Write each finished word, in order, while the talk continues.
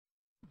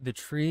The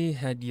tree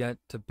had yet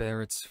to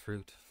bear its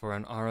fruit for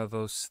an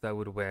Aravos that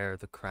would wear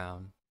the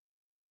crown.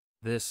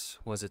 This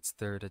was its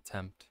third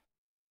attempt.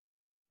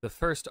 The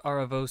first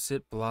Aravos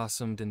it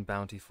blossomed in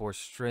bounty for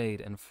strayed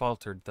and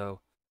faltered,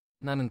 though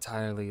not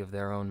entirely of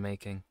their own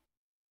making.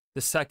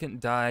 The second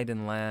died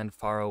in land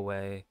far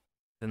away,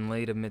 then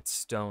laid amidst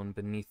stone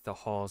beneath the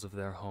halls of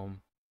their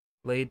home,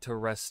 laid to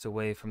rest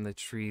away from the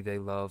tree they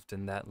loved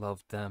and that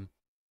loved them,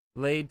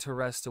 laid to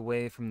rest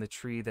away from the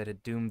tree that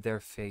had doomed their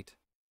fate,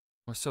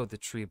 or so the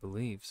tree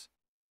believes.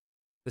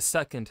 The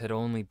second had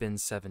only been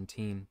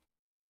 17,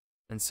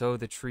 and so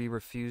the tree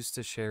refused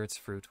to share its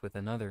fruit with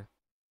another.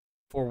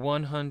 For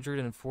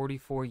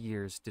 144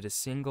 years did a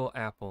single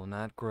apple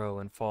not grow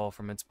and fall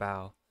from its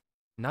bough,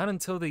 not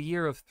until the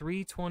year of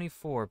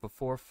 324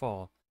 before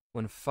fall,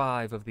 when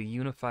 5 of the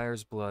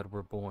Unifier's blood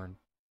were born.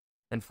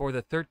 And for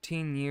the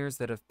 13 years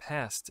that have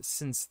passed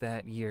since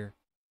that year,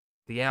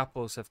 the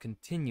apples have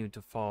continued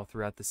to fall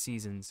throughout the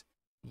seasons,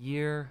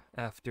 year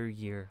after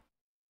year.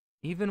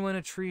 Even when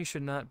a tree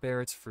should not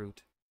bear its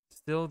fruit,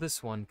 still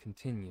this one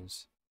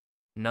continues.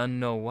 None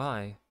know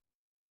why,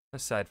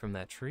 aside from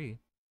that tree,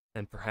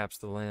 and perhaps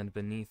the land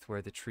beneath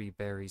where the tree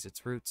buries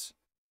its roots.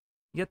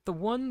 Yet the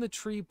one the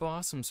tree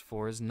blossoms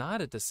for is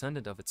not a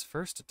descendant of its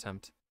first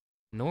attempt,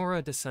 nor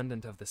a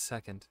descendant of the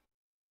second.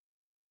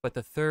 But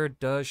the third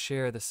does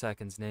share the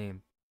second's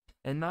name,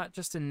 and not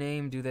just a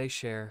name do they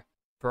share,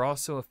 for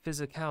also a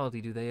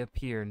physicality do they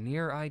appear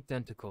near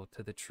identical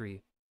to the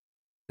tree.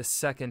 The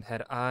second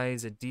had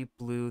eyes a deep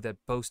blue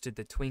that boasted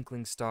the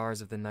twinkling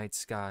stars of the night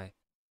sky,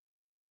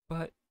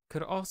 but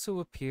could also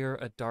appear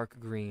a dark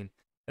green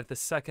if the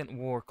second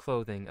wore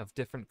clothing of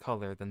different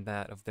color than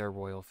that of their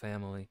royal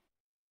family.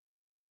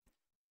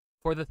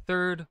 For the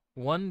third,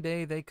 one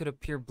day they could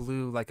appear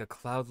blue like a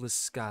cloudless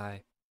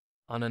sky.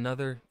 On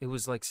another, it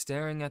was like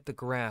staring at the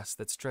grass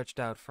that stretched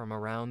out from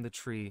around the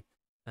tree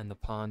and the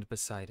pond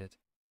beside it.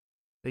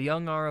 The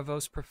young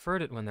Aravos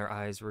preferred it when their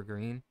eyes were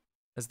green,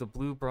 as the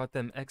blue brought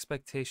them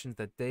expectations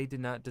that they did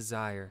not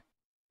desire,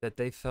 that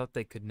they felt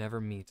they could never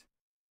meet.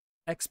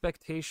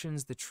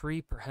 Expectations the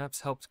tree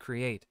perhaps helped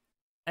create,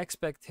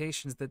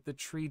 expectations that the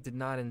tree did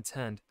not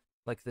intend,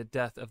 like the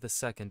death of the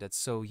second at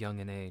so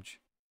young an age.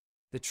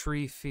 The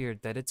tree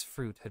feared that its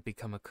fruit had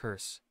become a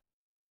curse.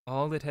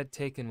 All it had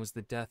taken was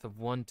the death of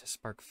one to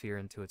spark fear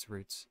into its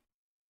roots.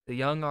 The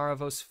young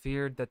Aravos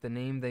feared that the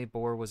name they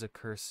bore was a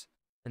curse,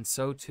 and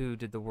so too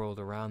did the world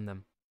around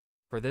them.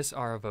 For this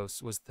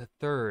Aravos was the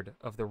third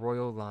of the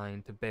royal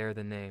line to bear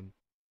the name,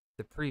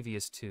 the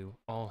previous 2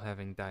 all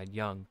having died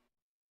young.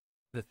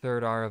 The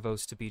third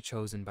Aravos to be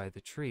chosen by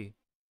the tree,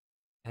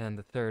 and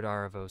the third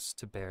Aravos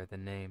to bear the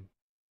name.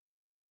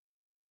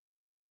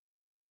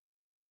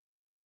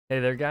 Hey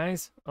there,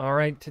 guys.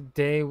 Alright,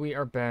 today we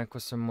are back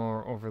with some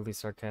more overly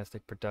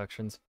sarcastic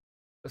productions.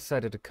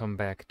 Decided to come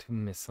back to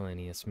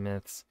Miscellaneous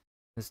Myths.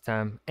 This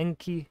time,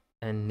 Enki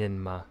and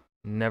Ninmah.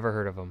 Never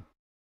heard of them.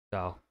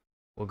 So,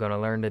 we're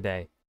gonna learn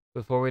today.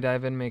 Before we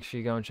dive in, make sure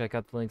you go and check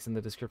out the links in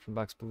the description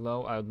box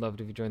below. I would love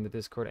it if you joined the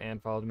Discord and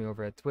followed me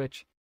over at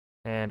Twitch.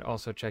 And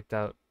also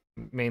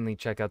mainly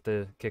check out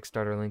the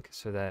Kickstarter link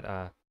so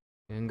that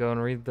you can go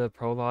and read the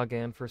prologue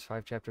and first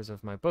 5 chapters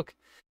of my book.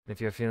 And if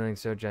you're feeling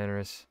so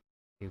generous,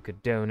 you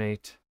could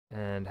donate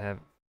and there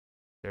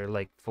are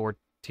like 4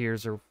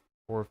 tiers or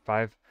 4 or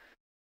 5.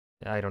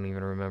 I don't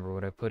even remember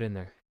what I put in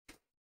there.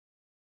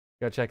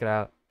 Go check it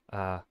out.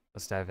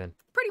 Let's dive in.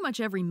 Pretty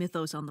much every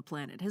mythos on the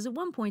planet has at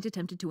one point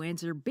attempted to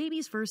answer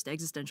baby's first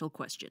existential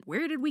question.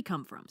 Where did we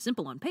come from?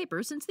 Simple on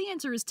paper, since the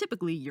answer is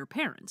typically your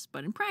parents.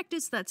 But in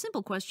practice, that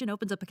simple question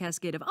opens up a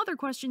cascade of other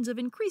questions of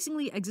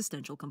increasingly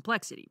existential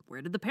complexity.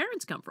 Where did the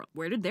parents come from?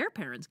 Where did their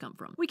parents come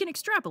from? We can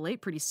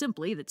extrapolate pretty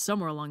simply that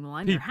somewhere along the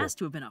line there has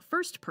to have been a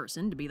first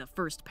person to be the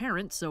first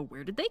parent, so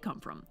where did they come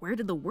from? Where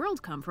did the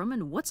world come from,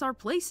 and what's our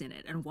place in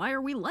it? And why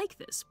are we like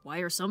this? Why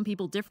are some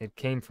people different? It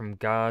came from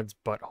God's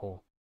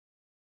butthole.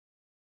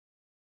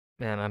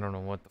 Man, I don't know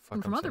what the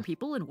fuck From other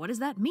people, and what does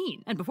that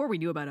mean? And before we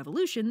knew about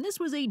evolution, this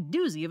was a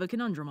doozy of a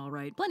conundrum, all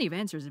right. Plenty of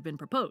answers have been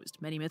proposed.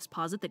 Many myths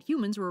posit that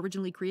humans were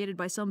originally created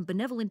by some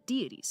benevolent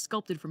deities,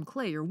 sculpted from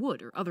clay or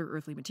wood or other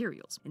earthly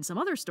materials. In some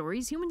other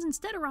stories, humans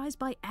instead arise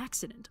by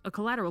accident, a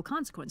collateral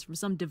consequence from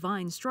some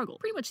divine struggle.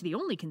 Pretty much the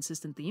only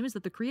consistent theme is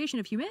that the creation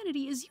of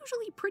humanity is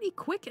usually pretty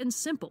quick and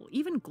simple,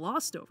 even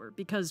glossed over,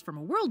 because from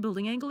a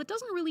world-building angle, it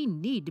doesn't really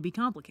need to be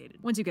complicated.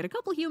 Once you get a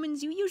couple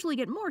humans, you usually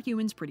get more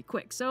humans pretty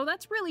quick, so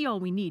that's really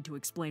all we need to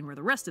explain where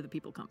the rest of the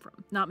people come from.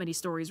 Not many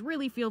stories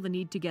really feel the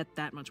need to get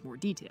that much more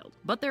detailed.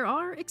 But there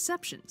are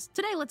exceptions.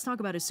 Today, let's talk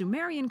about a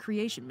Sumerian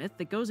creation myth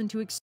that goes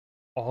into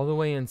all the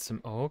way in some...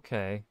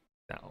 okay.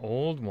 That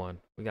old one.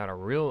 We got a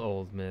real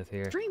old myth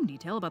here. Extreme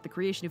detail about the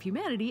creation of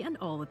humanity and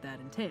all that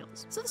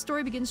entails. So the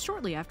story begins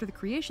shortly after the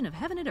creation of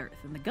heaven and earth,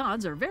 and the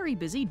gods are very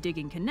busy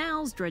digging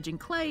canals, dredging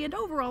clay, and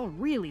overall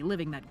really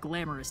living that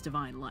glamorous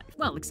divine life.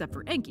 Well, except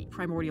for Enki,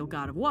 primordial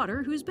god of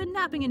water, who's been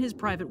napping in his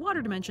private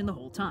water dimension the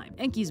whole time.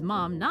 Enki's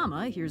mom,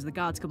 Ninmah, hears the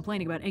gods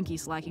complaining about Enki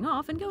slacking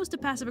off and goes to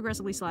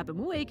passive-aggressively slap him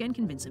awake and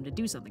convince him to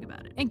do something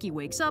about it. Enki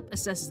wakes up,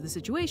 assesses the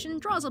situation,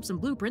 draws up some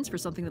blueprints for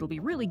something that'll be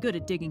really good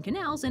at digging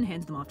canals, and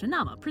hands them off to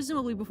Ninmah,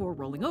 presumably before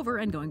rolling over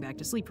and going back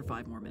to sleep for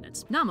 5 more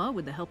minutes. Ninmah,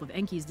 with the help of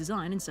Enki's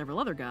design and several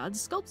other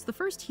gods, sculpts the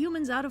first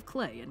humans out of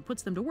clay and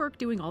puts them to work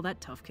doing all that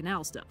tough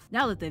canal stuff.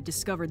 Now that they've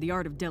discovered the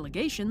art of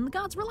delegation, the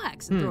gods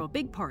relax and throw a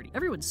big party.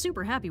 Everyone's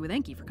super happy with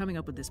Enki for coming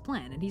up with this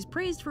plan, and he's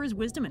praised for his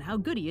wisdom and how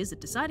good he is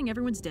at deciding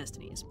everyone's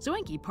destinies. So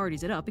Enki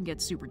parties it up and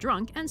gets super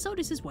drunk, and so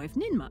does his wife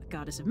Ninmah,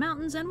 goddess of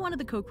mountains and one of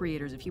the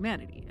co-creators of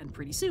humanity. And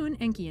pretty soon,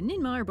 Enki and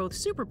Ninmah are both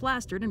super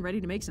plastered and ready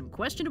to make some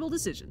questionable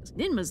decisions.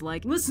 Ninmah's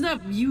like, "Listen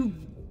up, you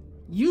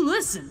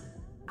listen.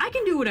 I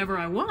can do whatever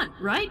I want,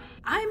 right?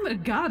 I'm a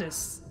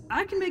goddess.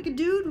 I can make a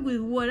dude with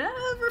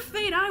whatever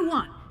fate I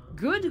want,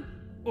 good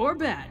or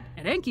bad."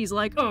 And Enki's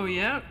like, "Oh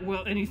yeah?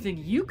 Well, anything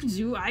you can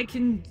do, I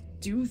can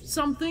do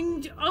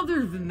something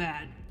other than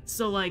that.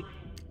 So like,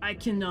 I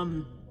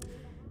can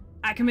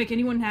make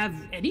anyone have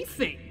any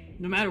fate,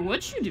 no matter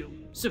what you do.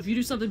 So if you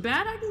do something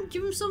bad, I can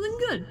give him something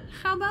good.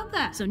 How about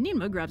that?" So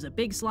Ninmah grabs a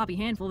big sloppy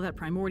handful of that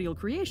primordial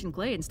creation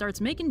clay and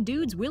starts making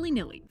dudes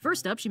willy-nilly.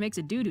 First up, she makes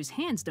a dude whose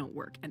hands don't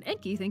work, and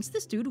Enki thinks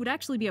this dude would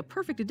actually be a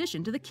perfect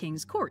addition to the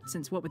king's court,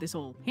 since what with this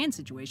whole hand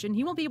situation,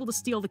 he won't be able to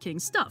steal the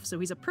king's stuff, so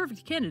he's a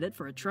perfect candidate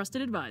for a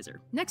trusted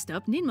advisor. Next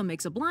up, Ninmah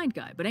makes a blind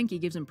guy, but Enki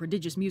gives him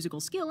prodigious musical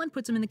skill and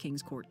puts him in the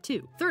king's court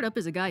too. Third up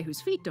is a guy whose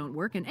feet don't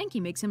work, and Enki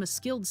makes him a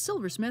skilled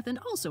silversmith and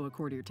also a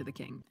courtier to the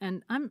king.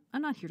 And I'm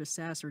not here to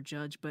sass or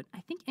judge, but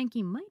I think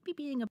Enki might be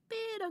being a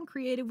bit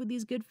uncreative with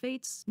these good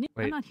fates.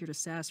 I'm not here to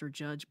sass or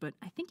judge, but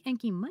I think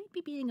Enki might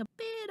be being a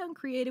bit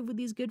uncreative with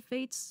these good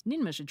fates.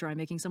 Ninmah should try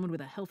making someone with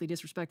a healthy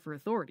disrespect for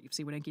authority.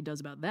 See what Enki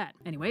does about that.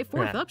 Anyway,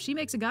 fourth up, she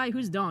makes a guy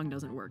whose dong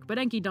doesn't work, but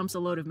Enki dumps a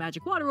load of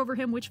magic water over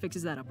him, which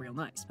fixes that up real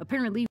nice.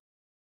 Apparently,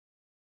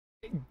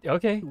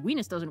 Okay.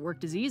 Venus doesn't work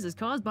disease is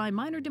caused by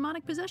minor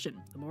demonic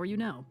possession. The more you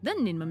know.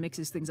 Then Ninmah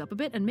mixes things up a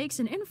bit and makes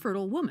an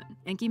infertile woman.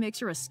 Enki makes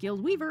her a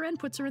skilled weaver and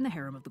puts her in the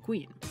harem of the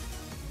queen.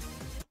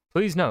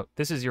 Please note,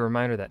 this is your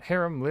reminder that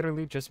harem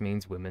literally just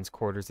means women's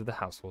quarters of the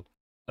household,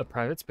 a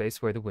private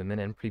space where the women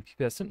and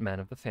prepubescent men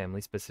of the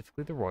family,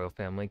 specifically the royal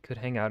family, could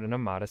hang out in a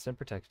modest and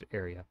protected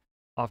area,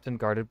 often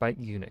guarded by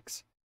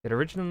eunuchs. It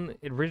originated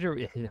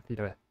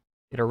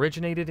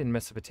in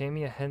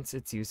Mesopotamia, hence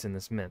its use in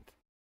this myth,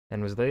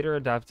 and was later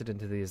adopted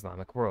into the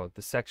Islamic world.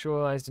 The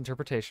sexualized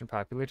interpretation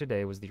popular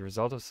today was the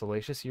result of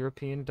salacious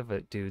European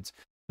dudes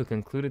who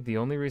concluded the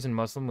only reason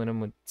Muslim women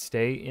would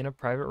stay in a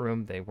private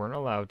room they weren't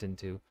allowed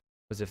into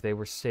was if they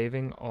were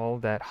saving all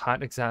that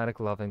hot exotic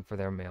loving for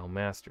their male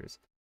masters.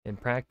 In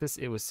practice,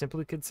 it was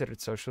simply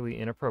considered socially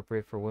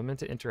inappropriate for women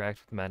to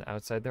interact with men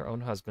outside their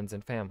own husbands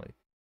and family.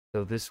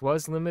 Though this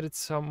was limited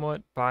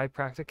somewhat by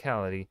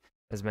practicality,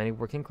 as many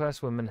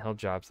working-class women held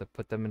jobs that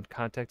put them in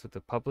contact with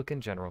the public in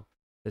general,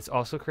 this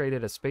also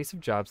created a space of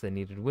jobs that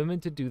needed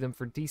women to do them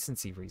for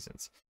decency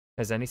reasons,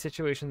 as any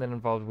situation that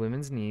involved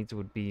women's needs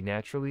would be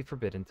naturally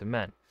forbidden to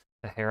men.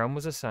 The harem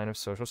was a sign of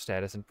social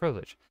status and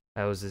privilege,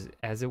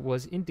 as it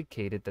was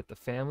indicated that the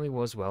family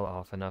was well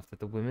off enough that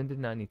the women did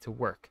not need to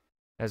work.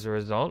 As a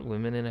result,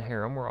 women in a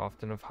harem were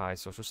often of high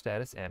social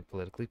status and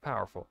politically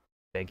powerful.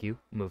 Thank you.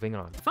 Moving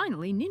on.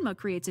 Finally, Ninmah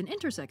creates an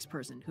intersex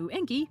person who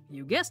Enki,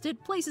 you guessed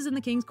it, places in the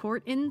king's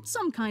court in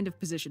some kind of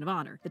position of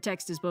honor. The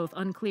text is both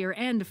unclear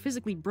and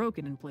physically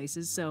broken in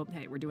places, so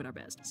hey, we're doing our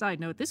best. Side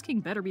note, this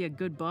king better be a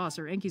good boss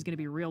or Enki's gonna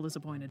be real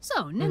disappointed.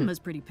 So, Ninmah's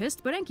pretty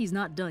pissed, but Enki's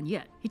not done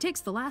yet. He takes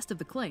the last of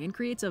the clay and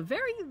creates a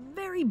very,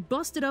 very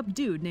busted up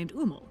dude named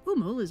Umul.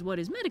 Umul is what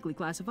is medically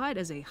classified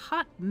as a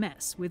hot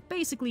mess with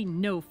basically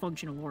no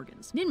functional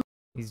organs.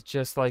 He's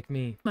just like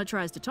me. Ninmah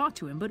tries to talk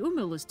to him, but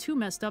Umul is too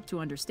messed up to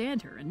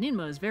understand her, and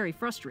Ninmah is very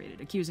frustrated,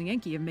 accusing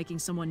Enki of making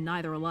someone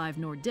neither alive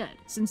nor dead.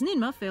 Since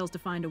Ninmah fails to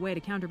find a way to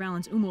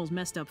counterbalance Umul's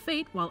messed up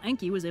fate, while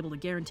Enki was able to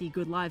guarantee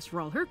good lives for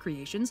all her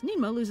creations,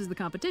 Ninmah loses the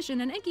competition,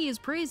 and Enki is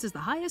praised as the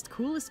highest,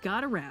 coolest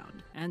god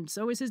around. And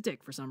so is his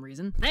dick for some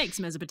reason. Thanks,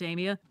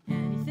 Mesopotamia.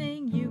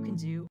 Anything you can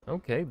do.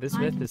 Okay, this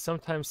myth is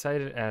sometimes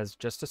cited as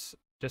just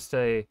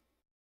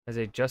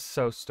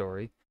so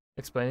story,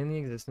 explaining the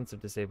existence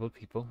of disabled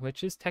people,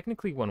 which is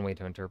technically one way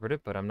to interpret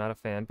it, but I'm not a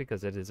fan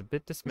because it is a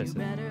bit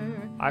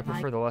dismissive. I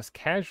prefer the less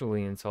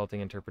casually insulting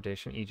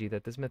interpretation, e.g.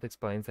 that this myth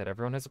explains that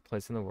everyone has a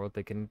place in the world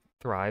they can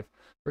thrive,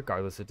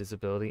 regardless of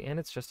disability, and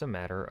it's just a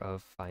matter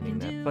of finding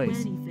that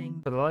place.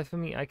 For the life of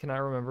me, I cannot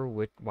remember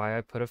why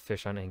I put a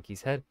fish on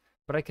Enki's head,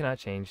 but I cannot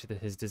change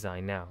his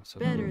design now, so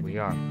here we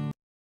are.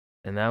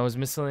 And that was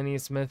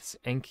Miscellaneous Myths,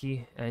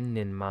 Enki, and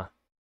Ninmah.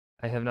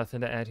 I have nothing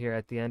to add here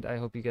at the end. I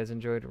hope you guys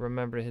enjoyed.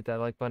 Remember to hit that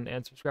like button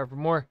and subscribe for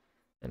more.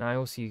 And I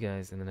will see you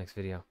guys in the next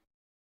video.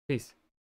 Peace.